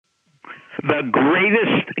The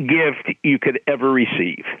greatest gift you could ever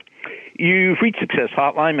receive. You've reached Success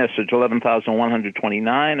Hotline, message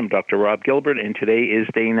 11,129. I'm Dr. Rob Gilbert, and today is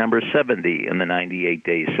day number 70 in the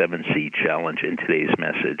 98-day 7C challenge. And today's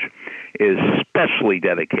message is specially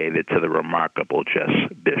dedicated to the remarkable Jess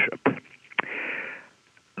Bishop.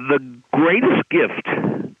 The greatest gift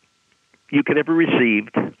you could ever receive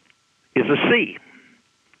is a C,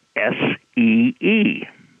 S-E-E.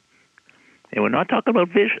 And we're not talking about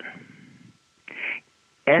vision.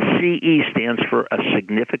 SCE stands for a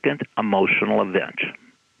significant emotional event.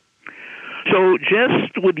 So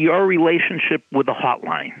just with your relationship with the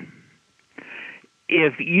hotline,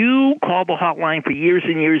 if you call the hotline for years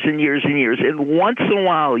and years and years and years, and once in a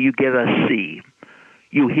while you get a C,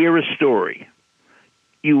 you hear a story,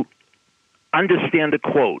 you understand a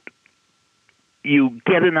quote, you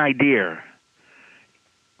get an idea,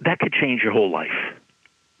 that could change your whole life.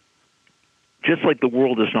 Just like the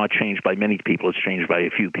world is not changed by many people, it's changed by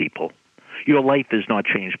a few people. Your life is not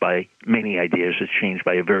changed by many ideas, it's changed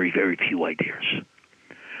by a very, very few ideas.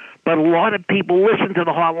 But a lot of people listen to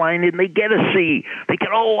the hotline and they get a C. They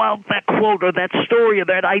get, that quote or that story or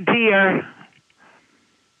that idea.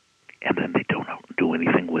 And then they don't do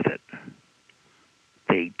anything with it.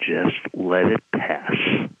 They just let it pass.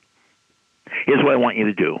 Here's what I want you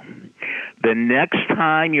to do. The next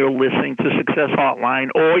time you're listening to Success Hotline,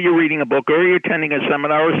 or you're reading a book, or you're attending a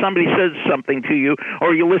seminar, or somebody says something to you,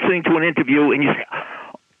 or you're listening to an interview, and you say,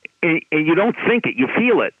 and you don't think it, you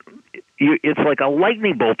feel it. It's like a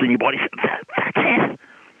lightning bolt in your body. That's it.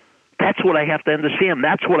 That's what I have to understand.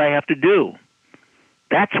 That's what I have to do.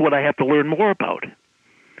 That's what I have to learn more about.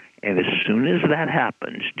 And as soon as that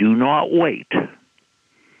happens, do not wait.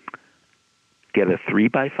 Get a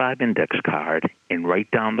 3x5 index card and write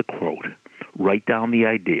down the quote. Write down the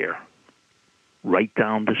idea. Write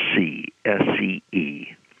down the C,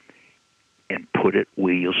 S-C-E, and put it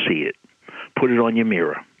where you'll see it. Put it on your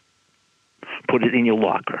mirror. Put it in your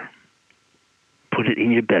locker. Put it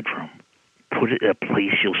in your bedroom. Put it in a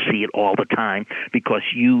place you'll see it all the time, because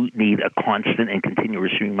you need a constant and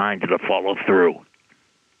continuous reminder to follow through.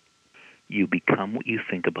 You become what you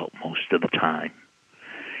think about most of the time.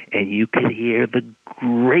 And you could hear the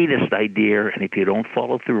greatest idea, and if you don't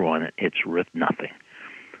follow through on it, it's worth nothing.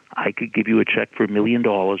 I could give you a check for $1 million,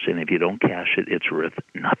 and if you don't cash it, it's worth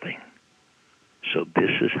nothing. So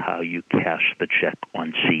this is how you cash the check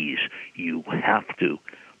on C's. You have to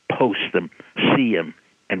post them, see them,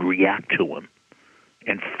 and react to them,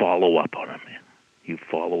 and follow up on them. You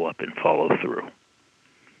follow up and follow through.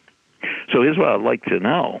 So here's what I'd like to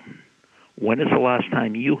know. When is the last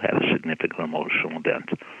time you had a significant emotional event?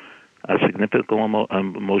 A significant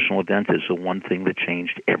emotional event is the one thing that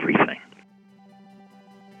changed everything.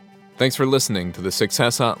 Thanks for listening to the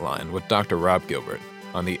Success Hotline with Dr. Rob Gilbert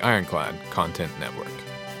on the Ironclad Content Network.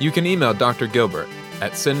 You can email Dr. Gilbert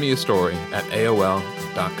at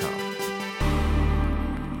sendmeastory@aol.com.